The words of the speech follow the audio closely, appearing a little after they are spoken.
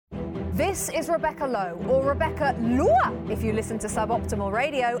This is Rebecca Lowe, or Rebecca Lua if you listen to Suboptimal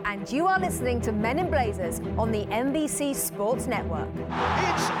Radio, and you are listening to Men in Blazers on the NBC Sports Network.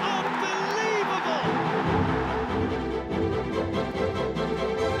 It's unbelievable!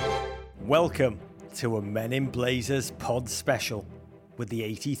 Welcome to a Men in Blazers pod special with the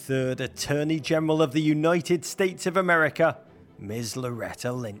 83rd Attorney General of the United States of America, Ms.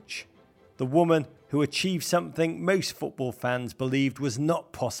 Loretta Lynch. The woman who achieved something most football fans believed was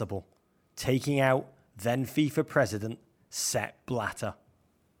not possible, taking out then FIFA President Sepp Blatter.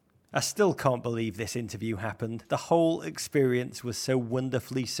 I still can't believe this interview happened. The whole experience was so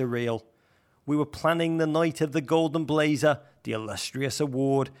wonderfully surreal. We were planning the night of the Golden Blazer, the illustrious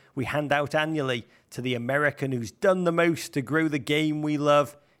award we hand out annually to the American who's done the most to grow the game we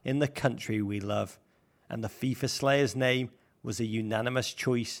love in the country we love. And the FIFA Slayer's name was a unanimous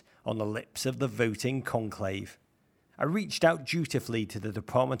choice on the lips of the voting conclave. I reached out dutifully to the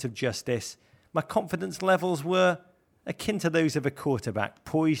Department of Justice. My confidence levels were akin to those of a quarterback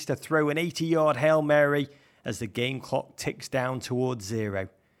poised to throw an 80-yard Hail Mary as the game clock ticks down towards zero.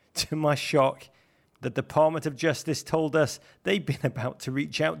 To my shock, the Department of Justice told us they'd been about to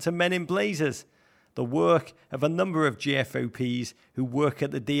reach out to Men in Blazers, the work of a number of GFOPs who work at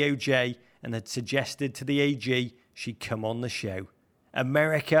the DOJ, and had suggested to the AG she'd come on the show.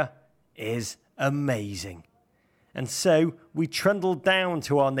 America is amazing. And so we trundled down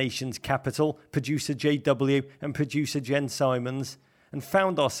to our nation's capital, producer JW and producer Jen Simons, and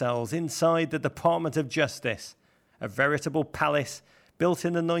found ourselves inside the Department of Justice, a veritable palace built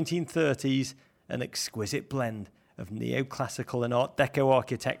in the 1930s, an exquisite blend of neoclassical and Art Deco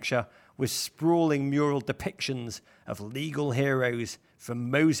architecture with sprawling mural depictions of legal heroes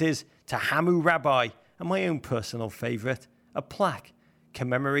from Moses to Hammurabi, and my own personal favourite, a plaque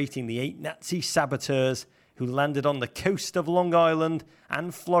commemorating the 8 Nazi saboteurs who landed on the coast of Long Island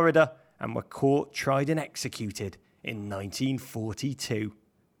and Florida and were caught, tried and executed in 1942.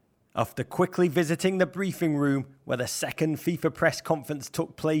 After quickly visiting the briefing room where the second FIFA press conference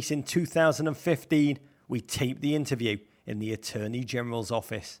took place in 2015, we taped the interview in the Attorney General's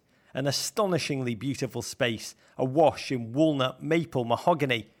office. An astonishingly beautiful space, awash in walnut, maple,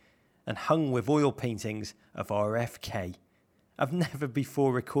 mahogany, and hung with oil paintings of RFK. I've never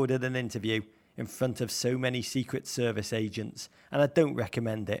before recorded an interview in front of so many Secret Service agents, and I don't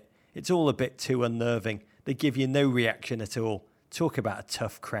recommend it. It's all a bit too unnerving. They give you no reaction at all. Talk about a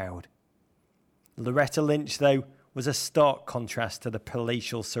tough crowd. Loretta Lynch, though, was a stark contrast to the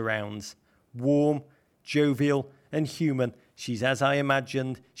palatial surrounds. Warm, jovial, and human, she's as I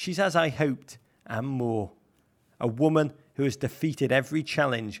imagined, she's as I hoped, and more. A woman who has defeated every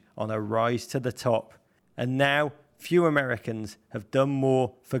challenge on her rise to the top. And now, few Americans have done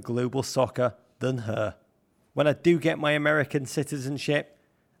more for global soccer than her. When I do get my American citizenship,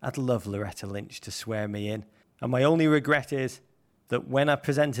 I'd love Loretta Lynch to swear me in. And my only regret is that when I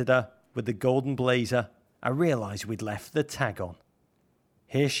presented her with the Golden Blazer, I realised we'd left the tag on.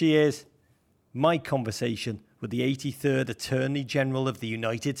 Here she is, my conversation with the 83rd Attorney General of the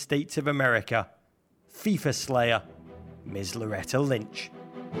United States of America, FIFA Slayer, Ms. Loretta Lynch.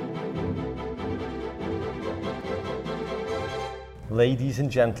 Ladies and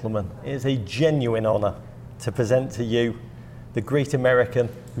gentlemen, it is a genuine honour to present to you the great American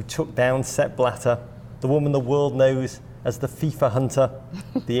who took down Sepp Blatter, the woman the world knows as the FIFA hunter,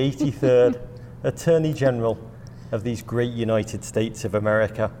 the 83rd Attorney General of these great United States of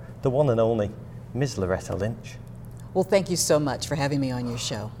America, the one and only Ms. Loretta Lynch. Well, thank you so much for having me on your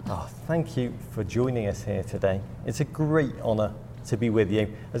show. Oh, thank you for joining us here today. It's a great honour to be with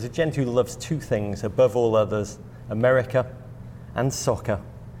you as a gent who loves two things above all others, America and soccer.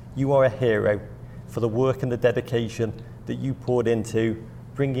 You are a hero for the work and the dedication that you poured into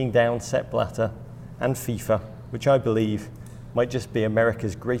bringing down Sepp Blatter and FIFA, which I believe might just be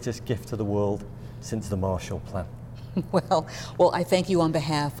America's greatest gift to the world since the Marshall Plan. Well, I thank you on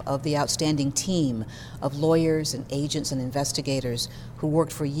behalf of the outstanding team of lawyers and agents and investigators who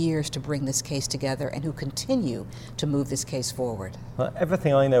worked for years to bring this case together and who continue to move this case forward. Well,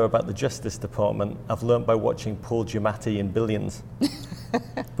 everything I know about the Justice Department, I've learned by watching Paul Giamatti in Billions.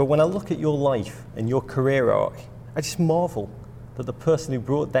 But when I look at your life and your career arc, I just marvel that the person who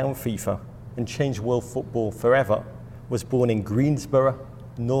brought down FIFA and changed world football forever was born in Greensboro,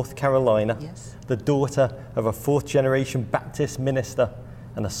 North Carolina, yes, the daughter of a fourth-generation Baptist minister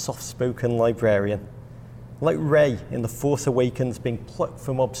and a soft-spoken librarian. Like Rey in The Force Awakens being plucked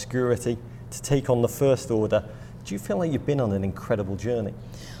from obscurity to take on the First Order, do you feel like you've been on an incredible journey?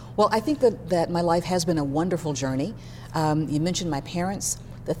 Well, I think that my life has been a wonderful journey. You mentioned my parents.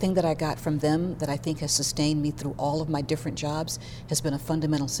 the thing that I got from them that I think has sustained me through all of my different jobs has been a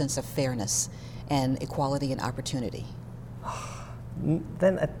fundamental sense of fairness and equality and opportunity.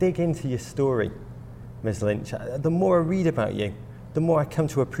 Then I dig into your story, Ms. Lynch. The more I read about you, the more I come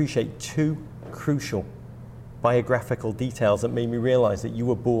to appreciate two crucial biographical details that made me realize that you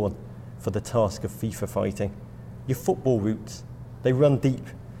were born for the task of FIFA fighting. Your football roots, they run deep.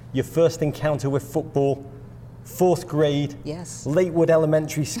 Your first encounter with football, 4th grade, yes. Lakewood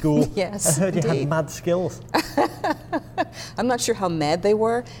Elementary School. Yes, I heard you indeed. had mad skills. I'm not sure how mad they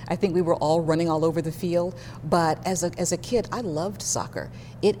were. I think we were all running all over the field. But as a kid, I loved soccer.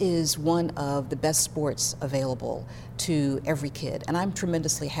 It is one of the best sports available to every kid. And I'm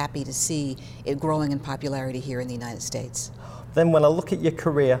tremendously happy to see it growing in popularity here in the United States. Then when I look at your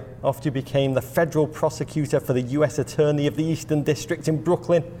career, after you became the federal prosecutor for the U.S. Attorney of the Eastern District in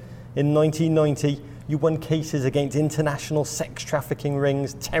Brooklyn in 1990, you won cases against international sex trafficking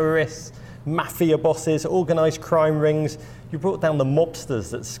rings, terrorists, mafia bosses, organised crime rings. You brought down the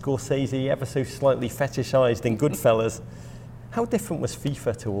mobsters that Scorsese ever so slightly fetishized in Goodfellas. How different was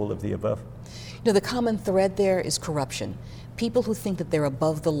FIFA to all of the above? You know, the common thread there is corruption. People who think that they're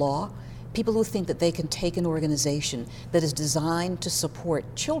above the law, people who think that they can take an organization that is designed to support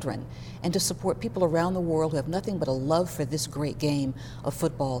children and to support people around the world who have nothing but a love for this great game of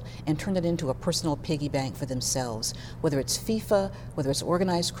football and turn it into a personal piggy bank for themselves. Whether it's FIFA, whether it's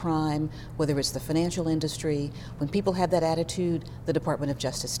organized crime, whether it's the financial industry, when people have that attitude, the Department of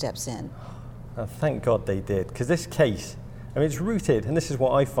Justice steps in. Thank God they did, because this case, I mean, it's rooted, and this is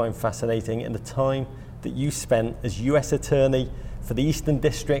what I find fascinating, in the time that you spent as U.S. Attorney for the Eastern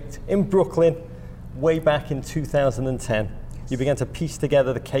District in Brooklyn way back in 2010. You began to piece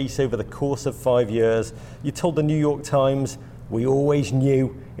together the case over the course of 5 years. You told the New York Times, we always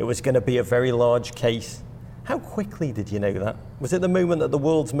knew it was going to be a very large case. How quickly did you know that? Was it the moment that the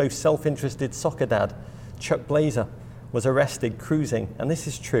world's most self-interested soccer dad, Chuck Blazer, was arrested cruising, and this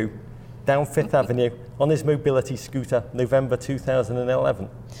is true, down Fifth Avenue on his mobility scooter, November 2011?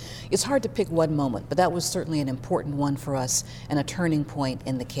 It's hard to pick one moment, but that was certainly an important one for us and a turning point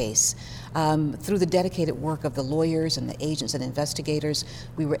in the case. Through the dedicated work of the lawyers and the agents and investigators,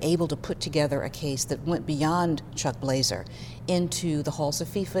 we were able to put together a case that went beyond Chuck Blazer into the halls of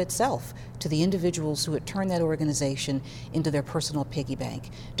FIFA itself, to the individuals who had turned that organization into their personal piggy bank,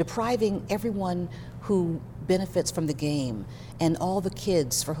 depriving everyone who benefits from the game and all the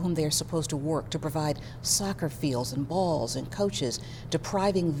kids for whom they are supposed to work to provide soccer fields and balls and coaches,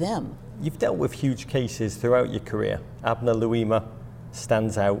 depriving them. You've dealt with huge cases throughout your career. Abner Louima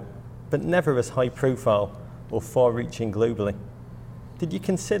stands out, but never as high profile or far-reaching globally. Did you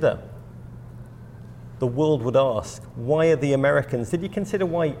consider the world would ask, why are the Americans, did you consider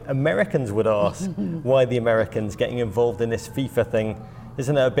why Americans would ask why the Americans getting involved in this FIFA thing?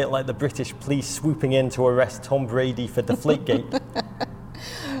 Isn't it a bit like the British police swooping in to arrest Tom Brady for Deflategate?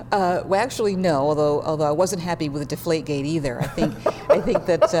 Well, actually, no. Although I wasn't happy with the Deflategate either. I think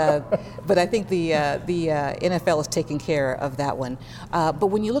that, but I think the NFL is taking care of that one. But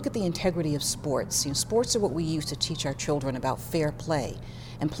when you look at the integrity of sports, sports are what we use to teach our children about fair play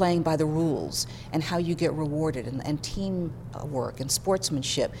and playing by the rules and how you get rewarded and teamwork and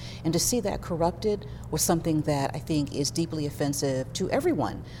sportsmanship. And to see that corrupted was something that I think is deeply offensive to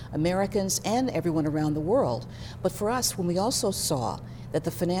everyone, Americans and everyone around the world. But for us, when we also saw that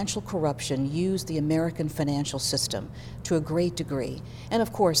the financial corruption used the American financial system to a great degree. And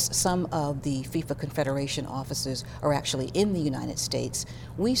of course, some of the FIFA Confederation officers are actually in the United States.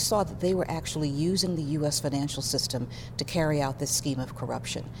 We saw that they were actually using the U.S. financial system to carry out this scheme of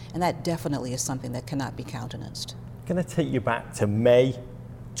corruption. And that definitely is something that cannot be countenanced. I'm going to take you back to May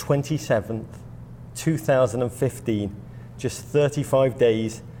 27th, 2015, just 35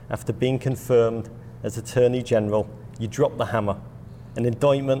 days after being confirmed as Attorney General. You dropped the hammer. An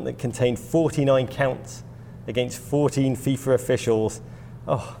indictment that contained 49 counts against 14 FIFA officials.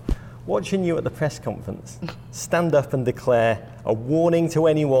 Oh, watching you at the press conference, stand up and declare a warning to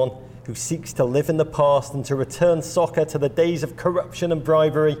anyone who seeks to live in the past and to return soccer to the days of corruption and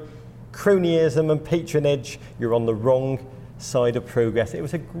bribery, cronyism and patronage. You're on the wrong side of progress. It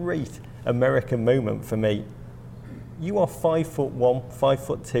was a great American moment for me. You are 5'1",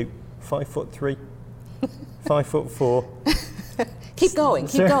 5'2", 5'3", 5'4". Keep going,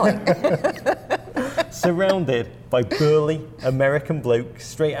 keep going. Surrounded by burly American blokes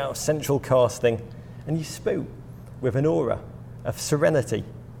straight out of Central Casting, and you spoke with an aura of serenity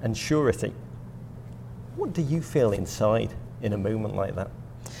and surety. What do you feel inside in a moment like that?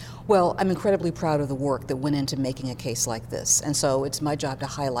 Well, I'm incredibly proud of the work that went into making a case like this, and so it's my job to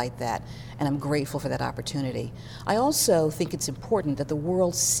highlight that, and I'm grateful for that opportunity. I also think it's important that the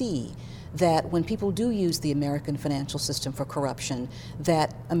world see that when people do use the American financial system for corruption,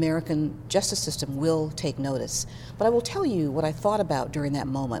 that American justice system will take notice. But I will tell you what I thought about during that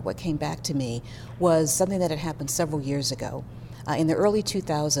moment. What came back to me was something that had happened several years ago. In the early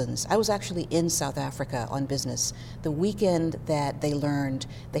 2000s, I was actually in South Africa on business the weekend that they learned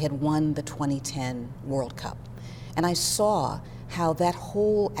they had won the 2010 World Cup. And I saw how that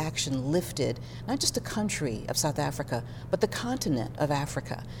whole action lifted not just the country of South Africa, but the continent of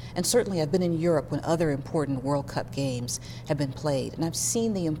Africa. And certainly I've been in Europe when other important World Cup games have been played, and I've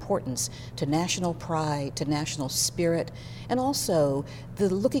seen the importance to national pride, to national spirit, and also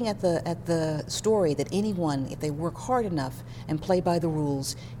looking at the story that anyone, if they work hard enough and play by the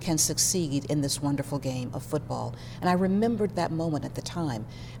rules, can succeed in this wonderful game of football. And I remembered that moment at the time,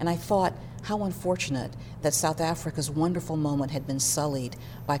 and I thought, how unfortunate that South Africa's wonderful moment had been sullied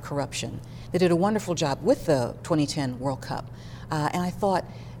by corruption. They did a wonderful job with the 2010 World Cup. And I thought,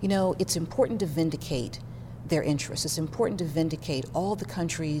 you know, it's important to vindicate their interests. It's important to vindicate all the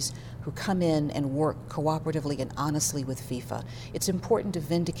countries who come in and work cooperatively and honestly with FIFA. It's important to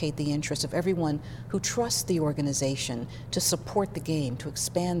vindicate the interests of everyone who trusts the organization to support the game, to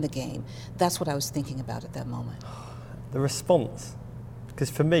expand the game. That's what I was thinking about at that moment. The response. Because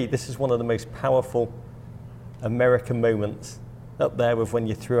for me, this is one of the most powerful American moments, up there with when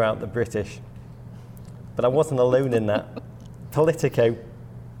you threw out the British. But I wasn't alone in that. Politico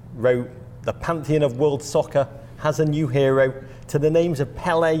wrote, "The pantheon of world soccer has a new hero. To the names of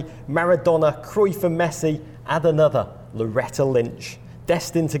Pelé, Maradona, Cruyff and Messi, add another, Loretta Lynch,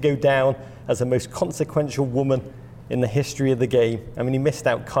 destined to go down as the most consequential woman in the history of the game." I mean, he missed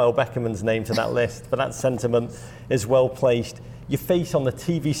out Kyle Beckman's name to that list, but that sentiment is well placed. Your face on the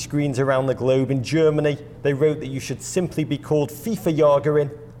TV screens around the globe. In Germany, they wrote that you should simply be called FIFA Jagerin,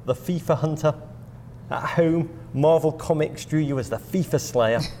 the FIFA hunter. At home, Marvel Comics drew you as the FIFA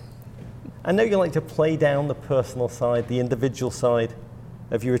Slayer. I know you like to play down the personal side, the individual side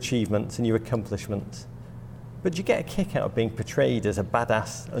of your achievements and your accomplishments. But you get a kick out of being portrayed as a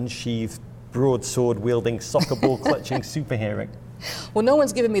badass, unsheathed, broadsword-wielding, soccer ball-clutching superhero. Well, no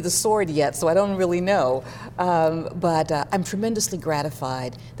one's given me the sword yet, so I don't really know. But I'm tremendously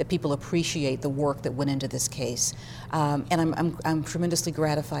gratified that people appreciate the work that went into this case. And I'm tremendously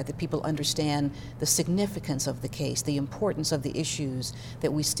gratified that people understand the significance of the case, the importance of the issues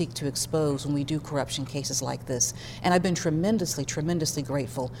that we seek to expose when we do corruption cases like this. And I've been tremendously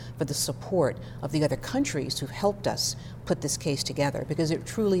grateful for the support of the other countries who've helped us put this case together, because it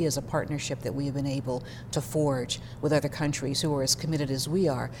truly is a partnership that we have been able to forge with other countries who are as committed as we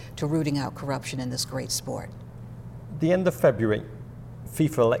are to rooting out corruption in this great sport. The end of February,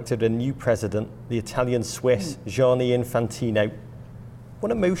 FIFA elected a new president, the Italian-Swiss Gianni Infantino.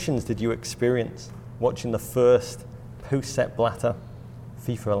 What emotions did you experience watching the first post-Sepp Blatter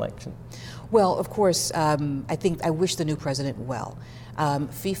FIFA election? Well, of course, I wish the new president well.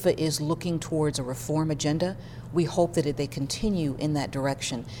 FIFA is looking towards a reform agenda. We hope that they continue in that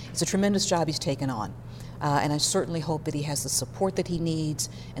direction. It's a tremendous job he's taken on. And I certainly hope that he has the support that he needs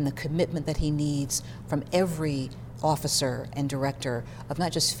and the commitment that he needs from every officer and director of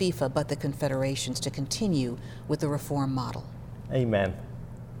not just FIFA, but the confederations to continue with the reform model. Amen.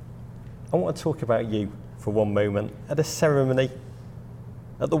 I want to talk about you for one moment. At a ceremony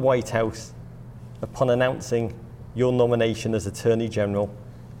at the White House, upon announcing your nomination as Attorney General,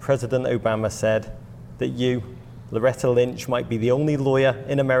 President Obama said that you, Loretta Lynch, might be the only lawyer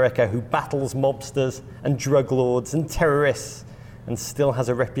in America who battles mobsters and drug lords and terrorists and still has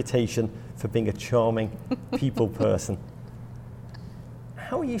a reputation for being a charming people person.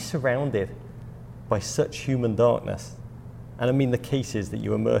 How are you surrounded by such human darkness? And I mean the cases that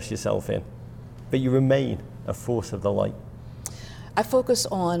you immerse yourself in, but you remain a force of the light. I focus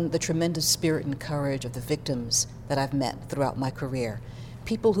on the tremendous spirit and courage of the victims that I've met throughout my career.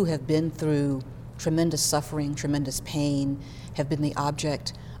 People who have been through tremendous suffering, tremendous pain, have been the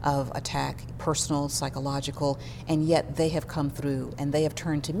object of attack, personal, psychological, and yet they have come through and they have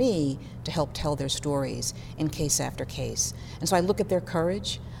turned to me to help tell their stories in case after case. And so I look at their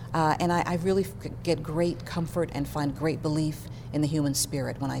courage and I really get great comfort and find great belief in the human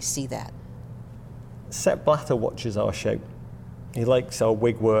spirit when I see that. Sepp Blatter watches our show. He likes our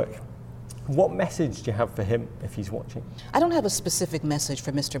wig work. What message do you have for him if he's watching? I don't have a specific message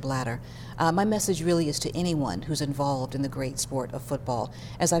for Mr. Blatter. My message really is to anyone who's involved in the great sport of football.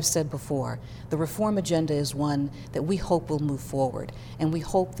 As I've said before, the reform agenda is one that we hope will move forward, and we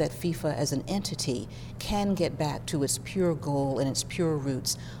hope that FIFA as an entity can get back to its pure goal and its pure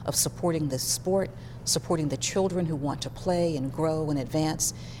roots of supporting the sport, supporting the children who want to play and grow and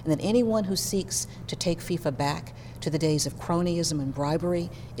advance, and that anyone who seeks to take FIFA back to the days of cronyism and bribery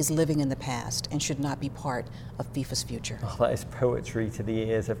is living in the past and should not be part of FIFA's future. Oh, that is poetry to the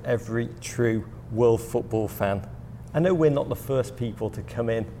ears of every true world football fan. I know we're not the first people to come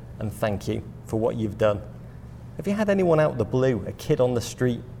in and thank you for what you've done. Have you had anyone out of the blue, a kid on the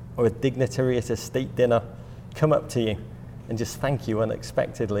street or a dignitary at a state dinner, come up to you and just thank you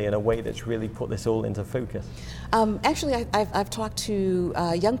unexpectedly in a way that's really put this all into focus? Actually, I've talked to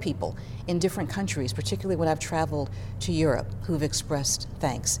young people in different countries, particularly when I've traveled to Europe, who've expressed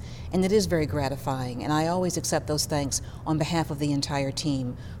thanks. And it is very gratifying, and I always accept those thanks on behalf of the entire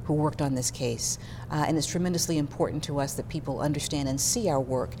team who worked on this case. And it's tremendously important to us that people understand and see our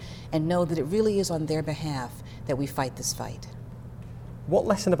work and know that it really is on their behalf that we fight this fight. What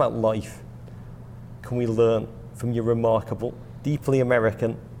lesson about life can we learn from your remarkable, deeply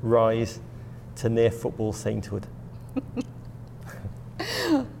American rise to near football sainthood?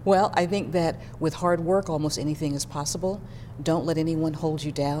 Well, I think that with hard work, almost anything is possible. Don't let anyone hold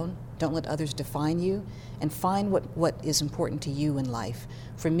you down. Don't let others define you. And find what is important to you in life.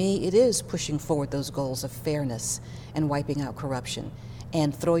 For me, it is pushing forward those goals of fairness and wiping out corruption.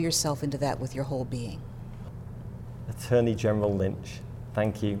 And throw yourself into that with your whole being. Attorney General Lynch,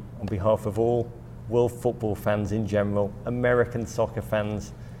 thank you on behalf of all world football fans in general, American soccer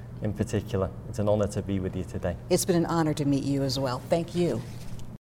fans in particular. It's an honor to be with you today. It's been an honor to meet you as well. Thank you.